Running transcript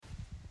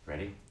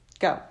Ready?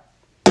 Go.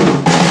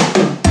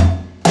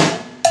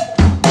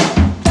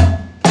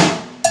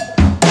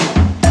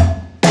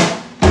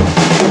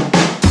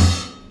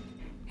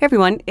 Hey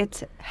everyone,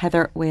 it's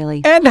Heather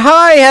Whaley. And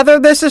hi, Heather.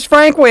 This is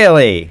Frank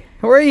Whaley.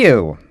 Who are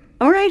you?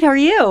 All right, how are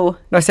you?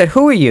 No, I said,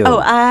 who are you?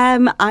 Oh,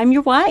 I'm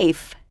your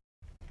wife.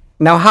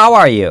 Now, how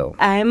are you?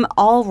 I'm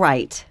all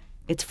right.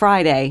 It's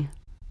Friday.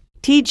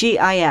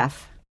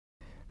 TGIF.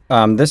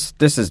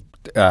 This is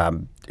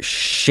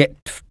shit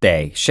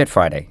day. Shit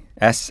Friday.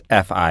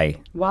 SFI.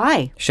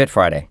 Why? Shit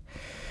Friday.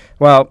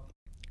 Well,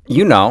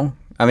 you know.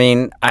 I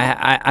mean,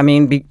 I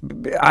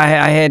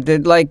had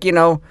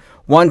to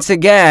once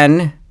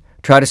again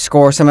try to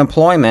score some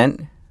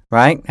employment,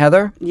 right,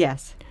 Heather?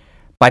 Yes.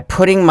 By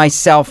putting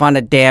myself on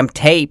a damn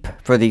tape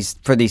for these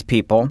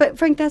people. But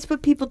Frank, that's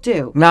what people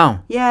do.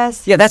 No.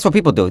 Yes. Yeah, that's what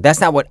people do. That's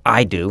not what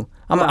I do.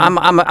 I'm a.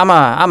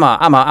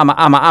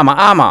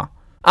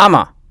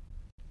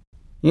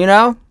 You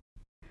know?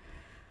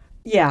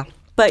 Yeah,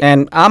 but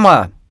And I'm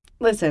a.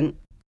 listen.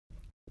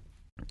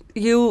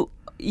 You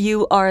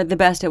are the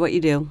best at what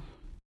you do.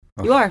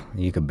 You are.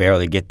 You could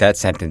barely get that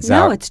sentence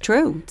out. No, it's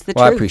true. It's the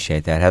Well, I truth.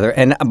 appreciate that,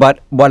 Heather.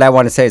 But what I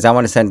want to say is I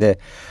want to send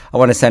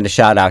a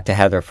shout out to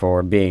Heather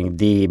for being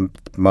the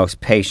most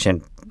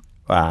patient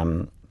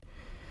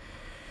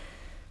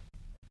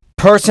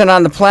person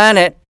on the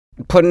planet,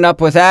 putting up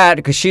with that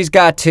because she's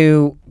got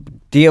to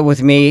deal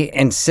with me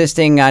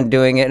insisting on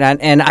doing it,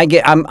 and I'm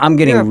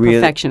getting You're a really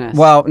perfectionist.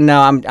 Well,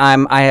 no,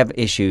 I have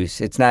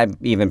issues. It's not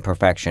even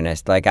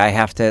perfectionist. Like I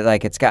have to I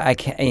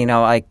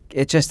can't,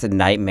 it's just a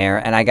nightmare,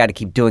 and I got to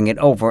keep doing it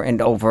over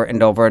and over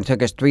and over. It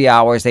took us 3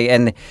 hours.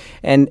 And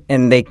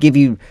they give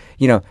you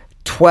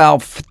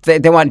 12.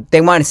 They want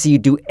to see you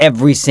do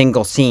every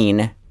single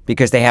scene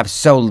because they have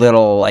so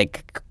little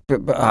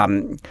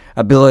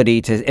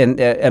ability to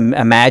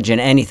imagine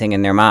anything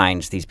in their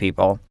minds. These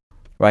people,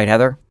 right,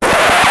 Heather?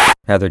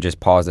 Heather just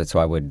paused it so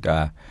I would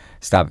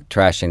stop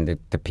trashing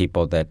the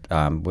people that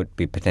would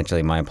be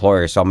potentially my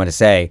employers. So I'm going to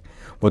say,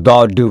 with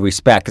all due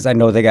respect, because I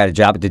know they got a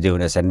job to do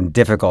and it's a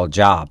difficult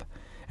job.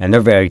 And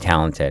they're very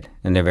talented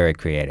and they're very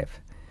creative.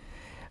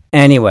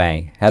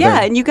 Anyway, Heather.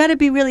 Yeah, and you got to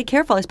be really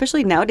careful,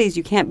 especially nowadays.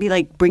 You can't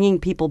be bringing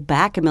people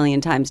back a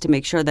million times to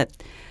make sure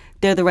that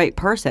they're the right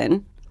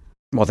person.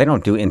 Well, they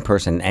don't do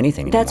in-person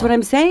anything anymore. That's what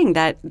I'm saying,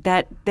 that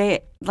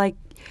they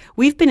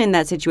we've been in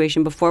that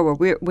situation before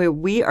where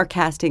we are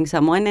casting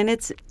someone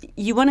and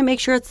you want to make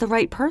sure it's the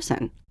right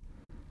person.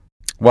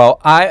 Well,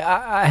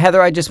 I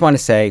Heather, I just want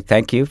to say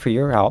thank you for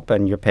your help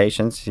and your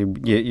patience.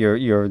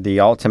 You're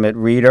the ultimate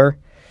reader,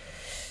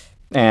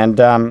 and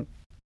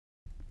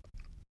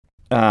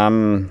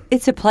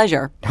it's a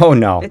pleasure. Oh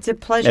no, it's a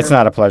pleasure. It's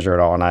not a pleasure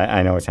at all, and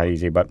I know it's not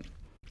easy, but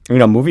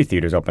movie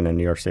theaters open in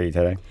New York City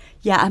today.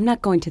 Yeah, I'm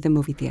not going to the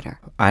movie theater.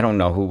 I don't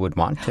know who would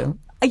want to.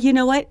 You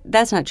know what?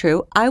 That's not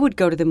true. I would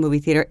go to the movie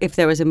theater if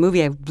there was a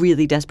movie I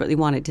really desperately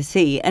wanted to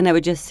see, and I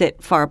would just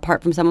sit far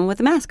apart from someone with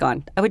a mask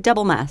on. I would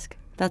double mask.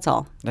 That's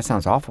all. That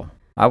sounds awful.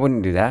 I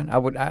wouldn't do that.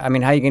 I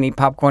mean, how are you going to eat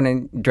popcorn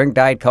and drink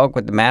Diet Coke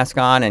with the mask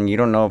on, and you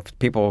don't know if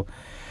people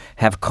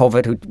have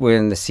COVID who were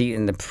in the seat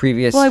in the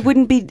previous... Well, I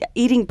wouldn't be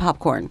eating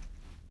popcorn.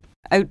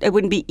 I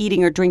wouldn't be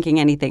eating or drinking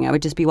anything. I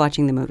would just be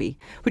watching the movie,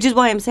 which is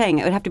why I'm saying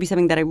it would have to be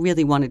something that I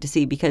really wanted to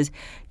see, because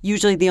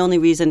usually the only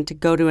reason to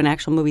go to an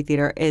actual movie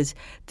theater is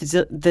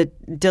the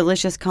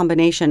delicious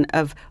combination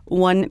of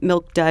one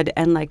Milk Dud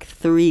and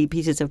 3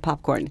 pieces of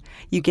popcorn.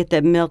 You get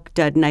the Milk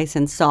Dud nice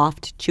and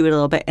soft, chew it a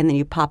little bit, and then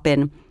you pop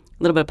in a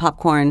little bit of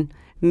popcorn,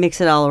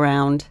 mix it all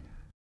around.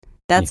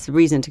 That's the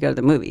reason to go to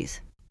the movies.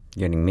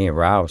 Getting me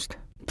aroused.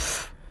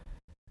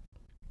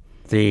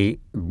 The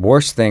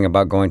worst thing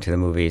about going to the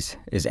movies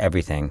is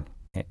everything.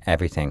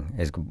 Everything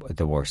is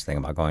the worst thing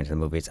about going to the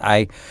movies.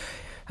 I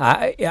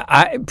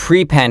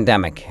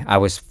pre-pandemic, I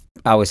was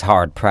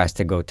hard pressed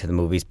to go to the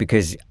movies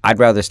because I'd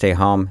rather stay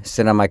home,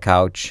 sit on my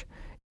couch,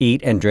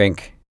 eat and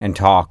drink and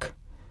talk,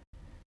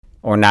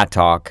 or not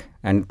talk,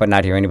 but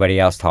not hear anybody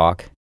else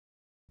talk,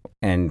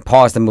 and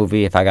pause the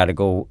movie if I got to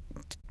go,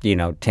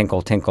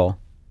 tinkle tinkle.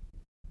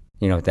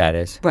 You know what that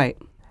is, right?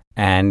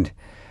 And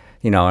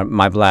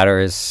my bladder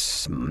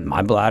is,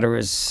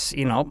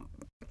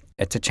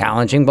 it's a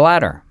challenging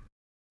bladder,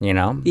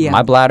 Yeah.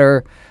 My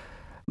bladder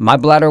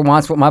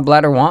wants what my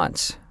bladder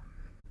wants.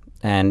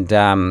 And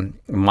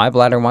my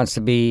bladder wants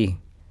to be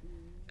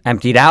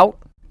emptied out.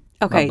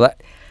 Okay.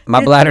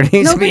 My bladder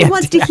needs to be emptied out. Nobody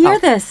wants to hear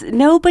this.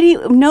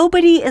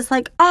 Nobody is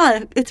like,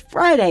 it's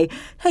Friday.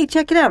 Hey,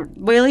 check it out.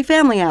 Whaley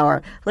Family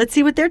Hour. Let's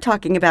see what they're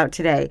talking about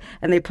today.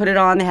 And they put it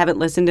on. They haven't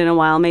listened in a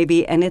while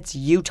maybe. And it's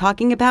you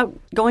talking about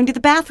going to the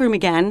bathroom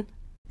again.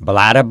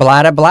 Bladder,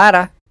 bladder,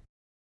 bladder.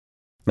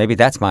 Maybe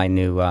that's my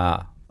new,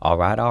 all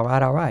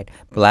right.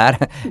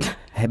 Bladder,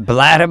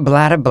 bladder,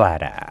 bladder,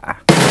 bladder.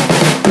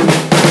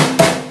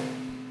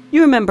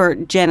 You remember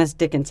Janice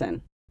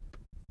Dickinson?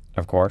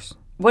 Of course.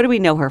 What do we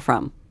know her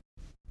from?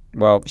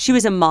 Well, she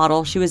was a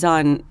model. She was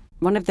on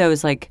one of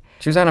those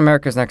She was on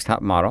America's Next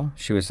Top Model.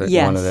 She was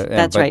one of the.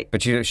 That's right.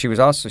 But she's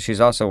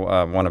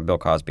also one of Bill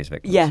Cosby's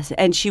victims. Yes,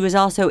 and she was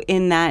also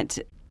in that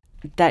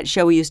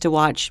show we used to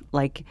watch,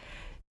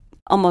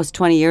 almost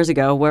 20 years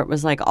ago where it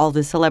was like all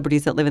the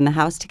celebrities that live in the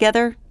house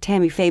together.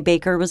 Tammy Faye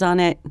Baker was on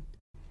it.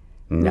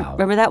 No.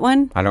 Remember that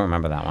one? I don't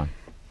remember that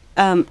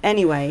one.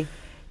 Anyway,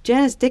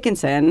 Janice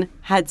Dickinson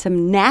had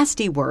some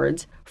nasty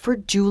words for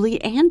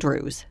Julie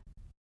Andrews.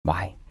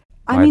 Why?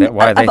 I mean,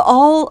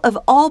 of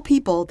all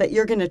people that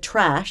you're going to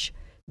trash,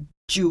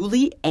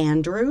 Julie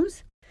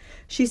Andrews?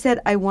 She said,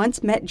 I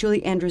once met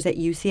Julie Andrews at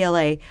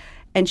UCLA,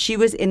 and she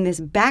was in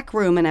this back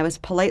room, and I was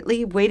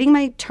politely waiting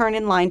my turn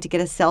in line to get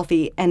a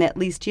selfie and at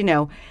least,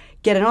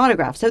 get an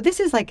autograph. So this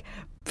is like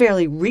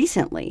fairly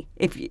recently,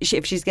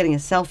 if she's getting a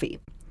selfie.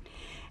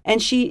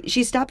 And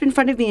she stopped in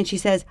front of me and she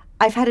says,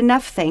 I've had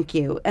enough, thank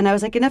you. And I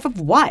was like, enough of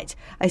what?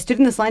 I stood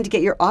in this line to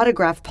get your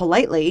autograph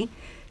politely.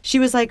 She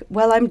was like,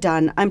 well, I'm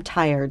done. I'm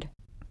tired.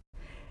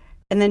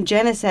 And then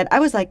Janice said, I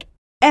was like,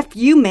 F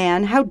you,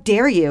 man. How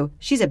dare you?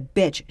 She's a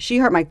bitch. She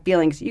hurt my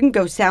feelings. You can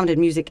go sound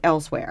and music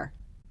elsewhere.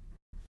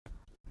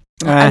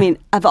 I mean,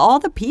 of all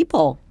the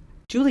people,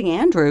 Julie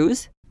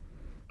Andrews.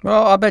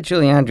 Well, I'll bet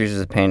Julie Andrews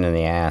is a pain in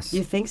the ass.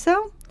 You think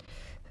so?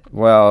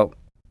 Well,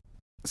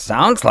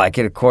 sounds like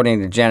it,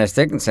 according to Janice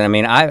Dickinson. I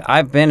mean,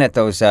 I've been at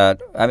those. So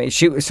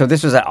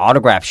this was an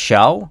autograph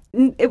show.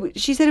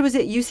 She said it was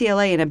at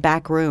UCLA in a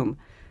back room.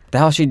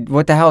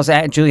 What the hell is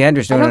Julie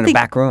Andrews doing in a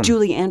back room?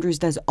 Julie Andrews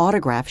does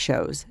autograph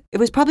shows. It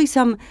was probably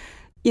some,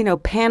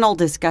 panel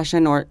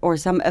discussion or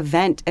some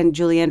event, and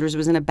Julie Andrews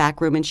was in a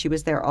back room, and she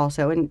was there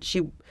also, and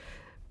she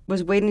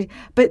was waiting,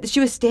 but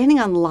she was standing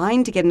on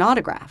line to get an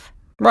autograph.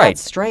 Right.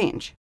 That's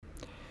strange.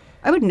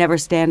 I would never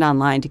stand on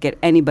line to get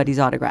anybody's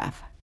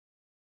autograph.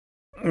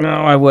 No,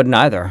 I wouldn't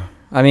either.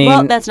 I mean,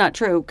 well, that's not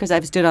true because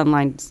I've stood on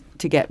line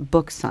to get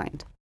books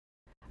signed.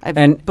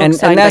 And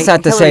that's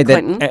not to say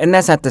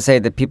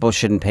that people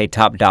shouldn't pay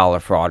top dollar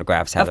for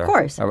autographs, Heather. Of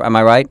course. Am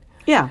I right?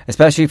 Yeah.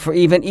 Especially for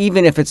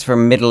even if it's for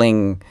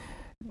middling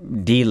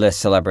D-list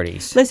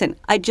celebrities. Listen,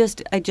 I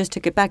just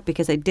took it back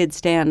because I did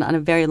stand on a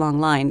very long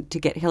line to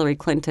get Hillary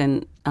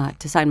Clinton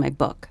to sign my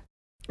book.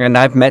 And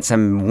I've met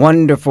some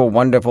wonderful,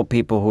 wonderful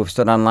people who have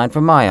stood online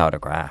for my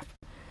autograph,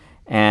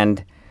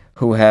 and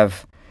who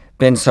have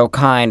been so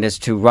kind as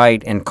to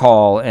write and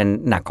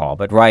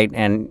write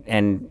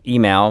and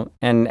email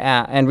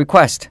and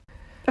request,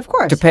 of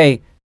course, to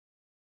pay,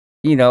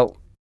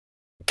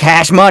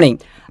 cash money.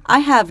 I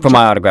have for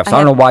my autographs. I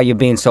don't know why you're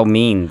being so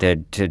mean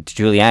to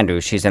Julie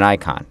Andrews. She's an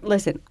icon.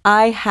 Listen,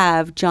 I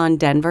have John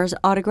Denver's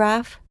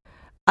autograph.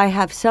 I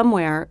have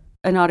somewhere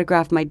an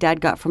autograph my dad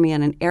got for me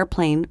on an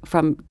airplane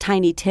from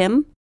Tiny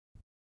Tim.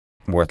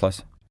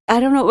 Worthless.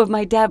 I don't know if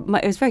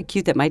it was very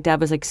cute that my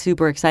dad was like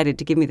super excited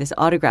to give me this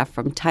autograph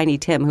from Tiny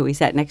Tim, who he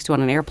sat next to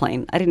on an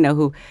airplane. I didn't know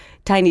who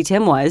Tiny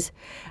Tim was.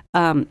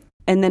 And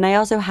then I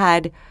also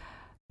had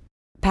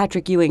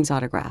Patrick Ewing's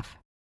autograph.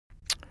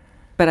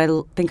 But I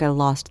think I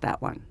lost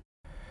that one.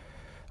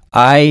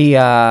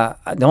 The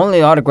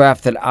only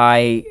autograph that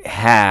I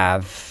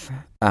have,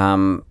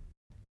 a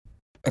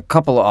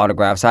couple of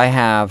autographs I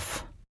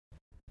have,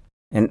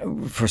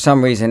 and for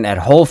some reason at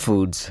Whole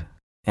Foods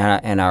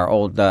in our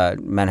old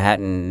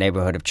Manhattan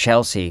neighborhood of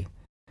Chelsea,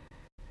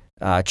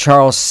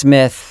 Charles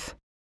Smith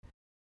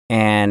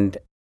and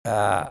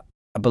I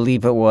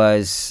believe it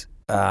was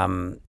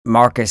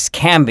Marcus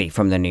Camby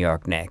from the New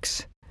York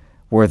Knicks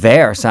were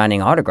there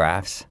signing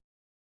autographs.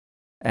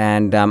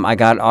 And I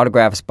got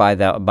autographs by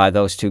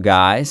those two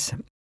guys,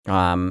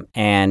 and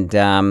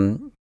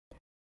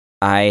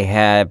I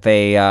have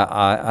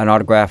an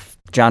autograph,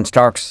 John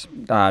Stark's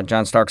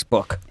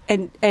book.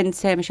 And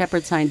Sam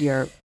Shepard signed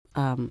your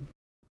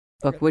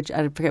book, which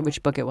I forget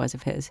which book it was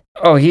of his.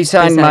 Oh, he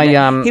signed my.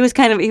 He was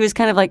kind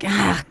of like,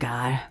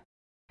 God.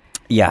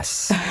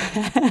 Yes,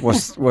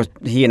 was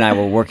he and I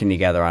were working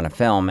together on a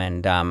film,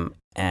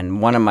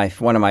 and one of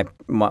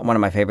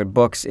my favorite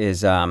books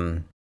is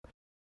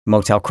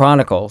Motel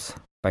Chronicles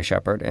by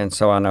Shepard, and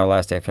so on our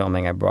last day of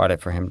filming, I brought it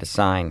for him to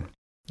sign,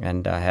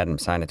 and had him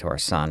sign it to our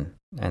son.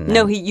 And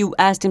then, you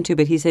asked him to,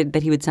 but he said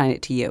that he would sign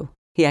it to you.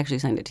 He actually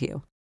signed it to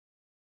you.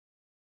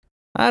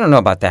 I don't know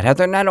about that,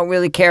 Heather, and I don't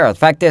really care. The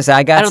fact is,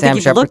 I don't Sam think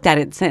you've Shepard. Looked at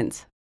it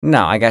since.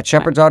 No, I got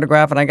Shepard's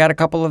autograph, and I got a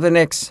couple of the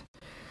Knicks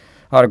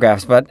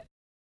autographs. But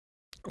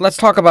let's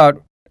talk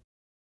about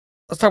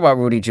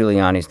Rudy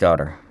Giuliani's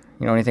daughter.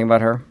 You know anything about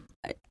her?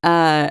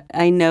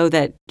 I know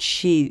that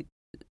she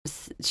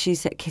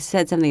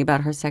said something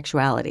about her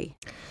sexuality.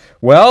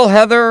 Well,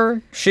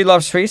 Heather, she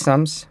loves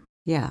threesomes.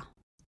 Yeah.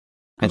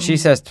 And she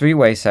says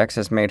three-way sex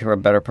has made her a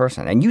better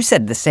person. And you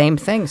said the same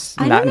things.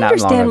 I don't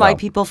understand why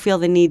people feel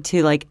the need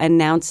to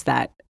announce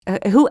that.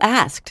 Who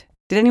asked?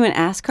 Did anyone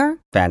ask her?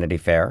 Vanity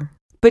Fair.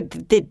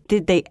 But did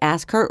they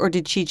ask her, or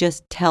did she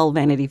just tell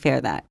Vanity Fair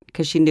that?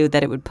 Because she knew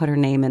that it would put her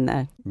name in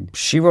the...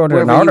 She wrote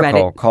an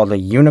article called A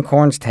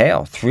Unicorn's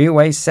Tale.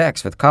 Three-way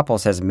sex with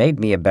couples has made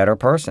me a better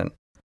person.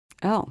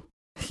 Oh.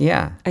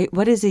 Yeah.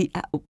 What is a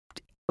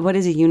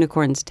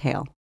unicorn's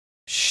tail?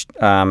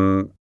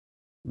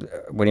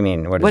 What do you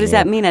mean? What does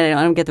that mean? I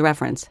don't get the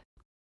reference.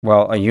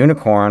 Well, a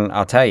unicorn,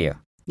 I'll tell you.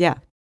 Yeah.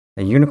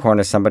 A unicorn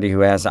is somebody who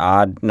has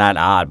not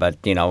odd,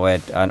 but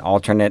an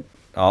alternative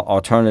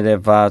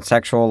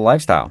sexual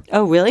lifestyle.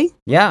 Oh, really?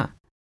 Yeah.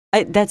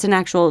 That's an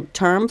actual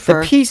term The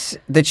for... piece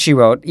that she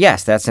wrote,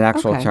 yes, that's an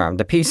actual Okay. term.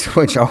 The piece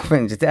which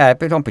opens, but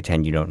don't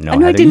pretend you don't know.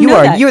 No, I Heather. didn't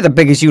know that. You're the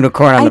biggest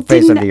unicorn on the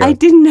face of the earth. I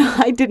didn't know.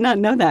 I did not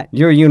know that.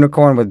 You're a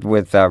unicorn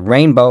with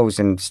rainbows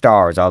and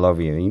stars all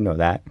over you. You know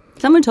that.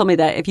 Someone told me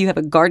that if you have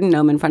a garden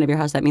gnome in front of your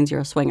house, that means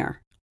you're a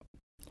swinger.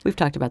 We've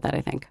talked about that,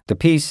 I think. The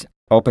piece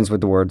opens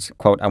with the words,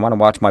 quote, "I want to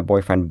watch my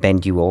boyfriend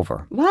bend you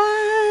over."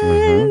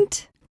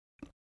 What?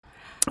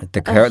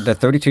 The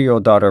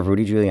 32-year-old daughter of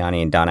Rudy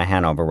Giuliani and Donna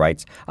Hanover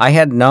writes, "I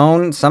had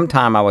known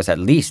sometime I was at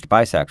least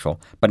bisexual,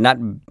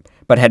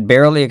 but had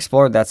barely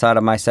explored that side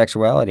of my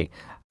sexuality.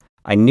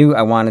 I knew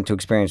I wanted to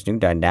experience new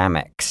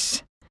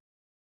dynamics.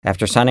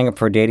 After signing up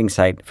for a dating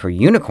site for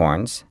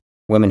unicorns,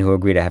 women who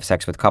agree to have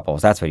sex with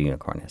couples," that's what a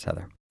unicorn is,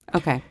 Heather.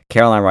 Okay.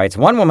 Caroline writes,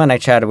 "One woman I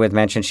chatted with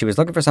mentioned she was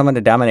looking for someone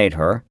to dominate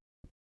her,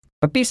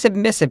 but be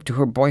submissive to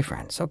her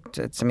boyfriend. So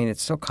it's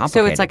so complicated.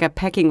 So it's like a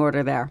pecking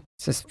order there.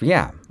 It's just,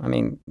 yeah. I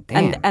mean,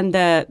 damn. And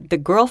the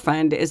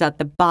girlfriend is at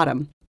the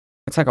bottom.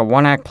 It's like a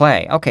one-act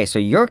play. Okay, so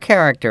your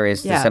character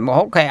is Yeah. I'm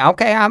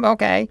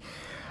okay.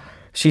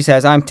 She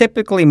says, "I'm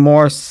typically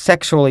more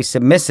sexually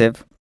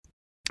submissive,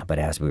 but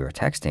as we were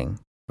texting,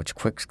 which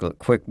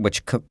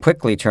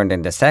quickly turned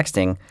into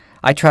sexting,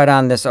 I tried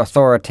on this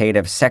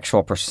authoritative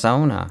sexual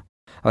persona.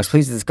 I was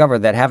pleased to discover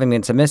that having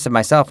been submissive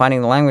myself,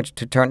 finding the language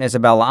to turn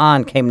Isabella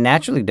on came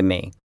naturally to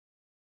me."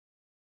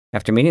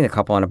 After meeting the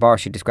couple in a bar,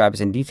 she describes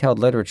in detailed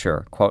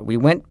literature, quote, "We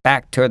went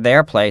back to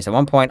their place. At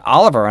one point,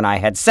 Oliver and I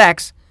had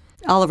sex,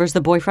 Oliver's the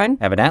boyfriend?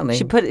 evidently,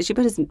 She put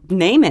his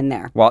name in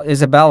there. while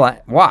Isabella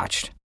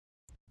watched.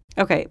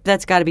 Okay,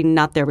 that's got to be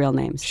not their real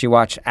names. She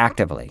watched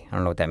actively. I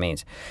don't know what that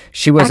means.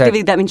 She was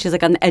Actively, that means she's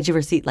like on the edge of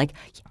her seat, like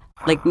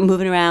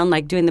moving around,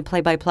 like doing the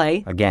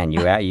play-by-play. Again,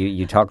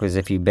 you talk as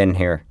if you've been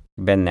here,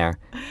 been there.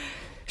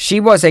 She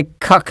was a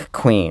cuck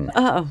queen,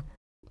 Oh,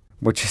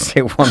 which is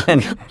a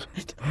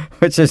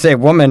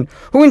woman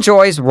who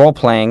enjoys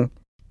role-playing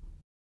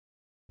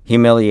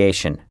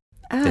humiliation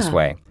this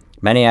way.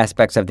 Many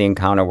aspects of the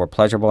encounter were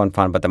pleasurable and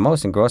fun, but the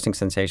most engrossing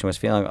sensation was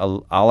feeling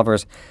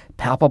Oliver's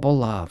palpable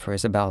love for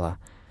Isabella.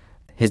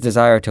 His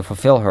desire to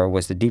fulfill her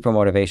was the deeper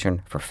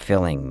motivation for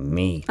filling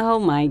me. Oh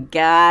my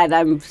God,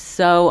 I'm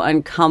so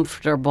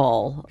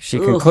uncomfortable. She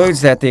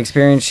concludes that the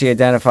experience she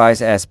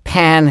identifies as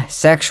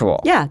pansexual.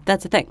 Yeah,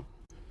 that's the thing.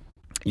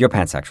 You're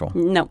pansexual.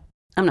 No,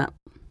 I'm not.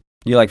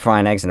 You like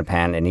frying eggs in a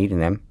pan and eating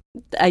them.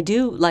 I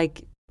do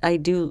like to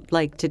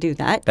do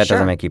that. That sure.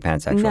 doesn't make you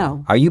pansexual.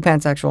 No. Are you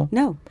pansexual?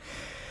 No.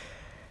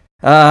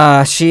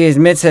 She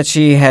admits that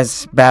she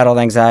has battled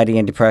anxiety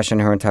and depression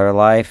her entire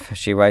life.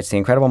 She writes, "The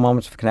incredible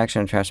moments of connection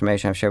and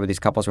transformation I've shared with these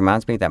couples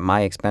reminds me that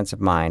my expansive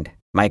mind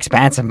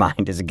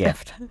is a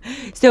gift."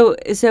 So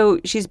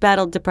she's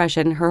battled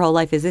depression her whole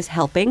life. Is this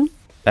helping?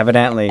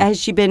 Evidently. Has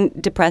she been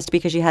depressed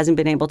because she hasn't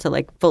been able to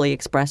like fully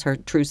express her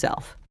true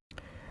self?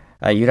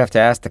 You'd have to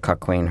ask the cuck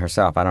queen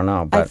herself. I don't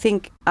know. But I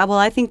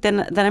think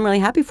then I'm really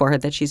happy for her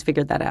that she's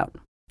figured that out.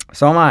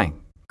 so am I.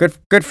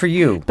 Good for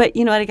you. But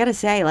you know what I got to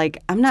say, like,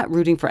 I'm not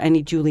rooting for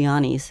any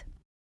Giulianis.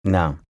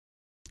 No.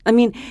 I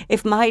mean,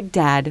 if my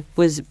dad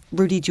was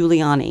Rudy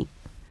Giuliani,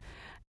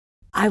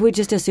 I would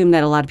just assume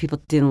that a lot of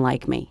people didn't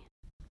like me.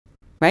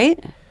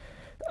 Right?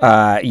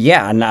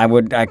 Yeah, and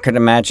I could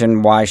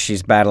imagine why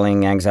she's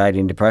battling anxiety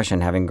and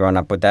depression, having grown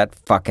up with that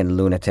fucking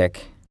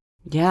lunatic.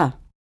 Yeah.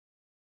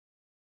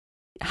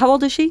 How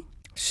old is she?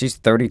 She's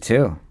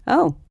 32.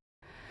 Oh.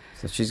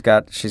 So she's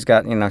got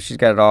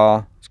it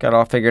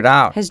all figured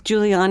out. Has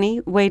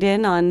Giuliani weighed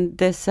in on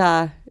this,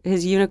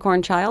 his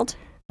unicorn child?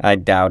 I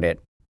doubt it.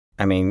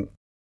 I mean,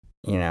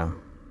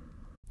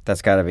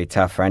 that's got to be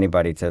tough for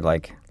anybody to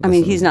like. I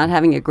mean, listen. he's not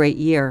having a great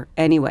year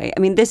anyway. I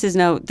mean, this is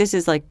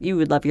like you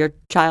would love your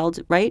child,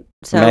 right?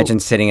 So Imagine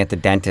sitting at the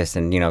dentist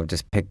and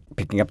just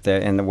picking up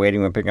in the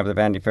waiting room, picking up the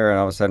Vanity Fair, and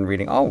all of a sudden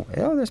reading, oh,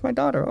 there's my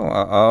daughter.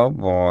 Oh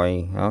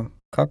boy,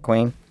 cuck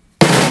queen.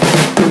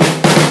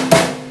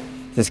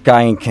 This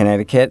guy in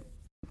Connecticut,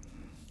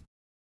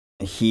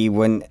 he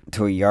went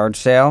to a yard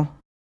sale.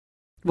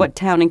 What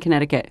town in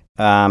Connecticut?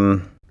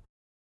 I'm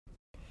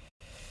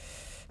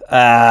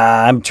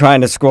trying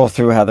to scroll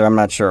through, Heather. I'm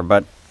not sure,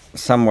 but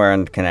somewhere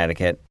in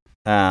Connecticut.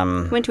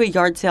 Went to a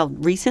yard sale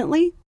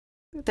recently?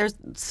 There's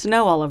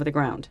snow all over the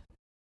ground.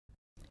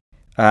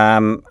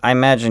 I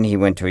imagine he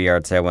went to a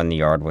yard sale when the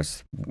yard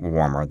was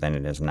warmer than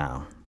it is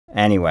now.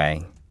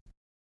 Anyway,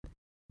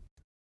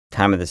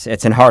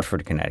 it's in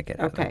Hartford, Connecticut.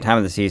 Okay. The time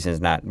of the season is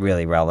not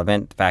really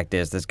relevant. The fact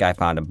is, this guy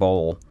found a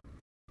bowl,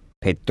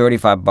 paid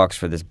 $35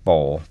 for this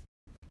bowl.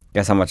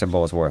 Guess how much a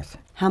bowl is worth?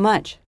 How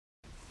much?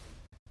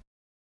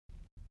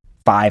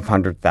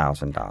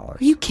 $500,000. Are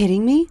you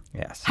kidding me?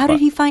 Yes. How did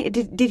he find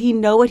it? Did he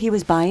know what he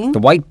was buying? The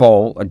white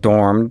bowl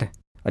adorned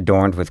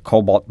with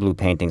cobalt blue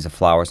paintings of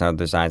flowers and other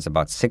designs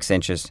about 6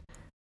 inches,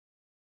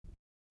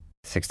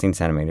 16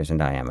 centimeters in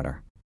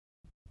diameter.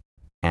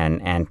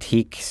 An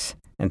antiques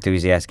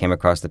enthusiast came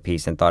across the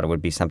piece and thought it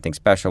would be something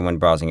special when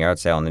browsing yard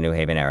sale in the New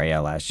Haven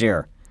area last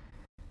year.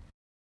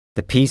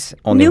 The piece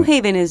only... New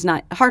Haven is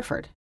not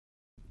Hartford.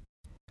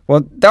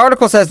 Well, the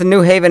article says the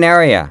New Haven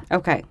area.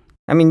 Okay.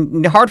 I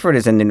mean, Hartford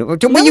is in the new. Will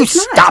No, you it's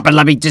not. stop it?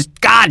 Let me just.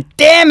 God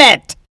damn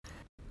it!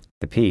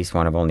 The piece,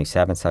 one of only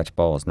 7 such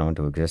bowls known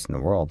to exist in the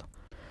world,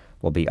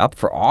 will be up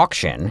for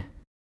auction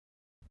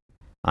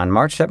on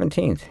March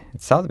 17th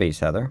at Sotheby's,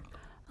 Heather.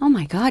 Oh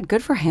my God,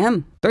 good for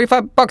him.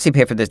 $35 he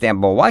paid for this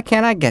damn bowl. Why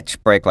can't I get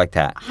break like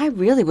that? I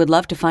really would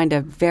love to find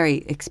a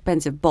very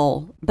expensive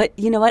bowl. But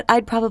you know what?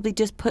 I'd probably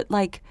just put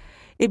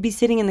it'd be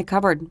sitting in the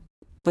cupboard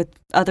with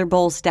other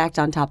bowls stacked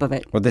on top of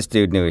it. Well, this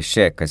dude knew his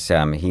shit because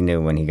he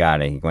knew when he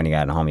got it. When he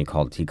got it home, he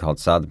called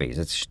Sotheby's.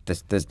 It's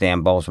this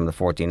damn bowl's from the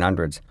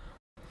 1400s.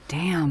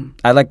 Damn.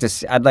 I'd like to.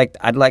 At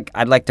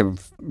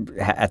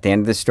the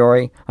end of the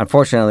story,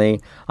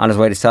 unfortunately, on his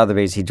way to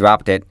Sotheby's, he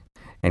dropped it,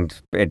 and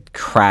it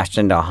crashed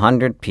into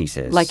 100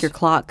 pieces. Like your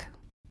clock.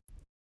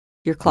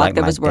 Your clock like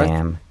that my was worth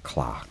damn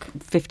clock.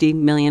 $50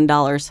 million.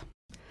 Thanks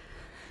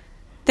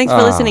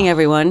for listening,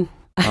 everyone.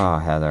 Oh,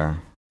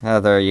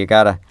 Heather, you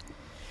gotta.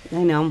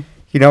 I know.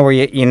 You know where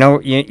you know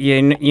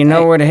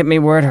where to hit me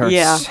where it hurts.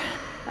 Yeah.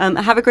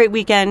 Have a great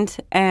weekend,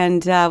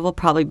 and we'll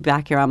probably be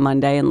back here on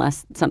Monday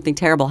unless something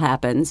terrible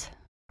happens.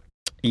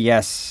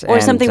 Yes.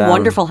 Or something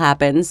wonderful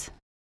happens,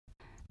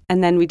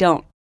 and then we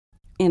don't,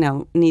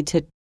 need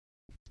to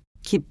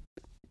keep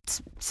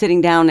sitting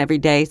down every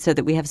day so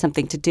that we have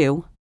something to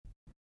do.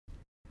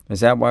 Is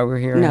that why we're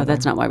here? No, Heather?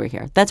 that's not why we're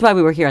here. That's why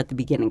we were here at the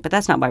beginning, but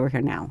that's not why we're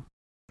here now.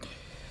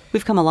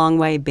 We've come a long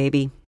way,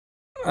 baby.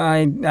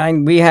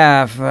 We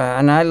have,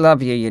 and I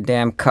love you, you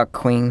damn cuck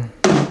queen.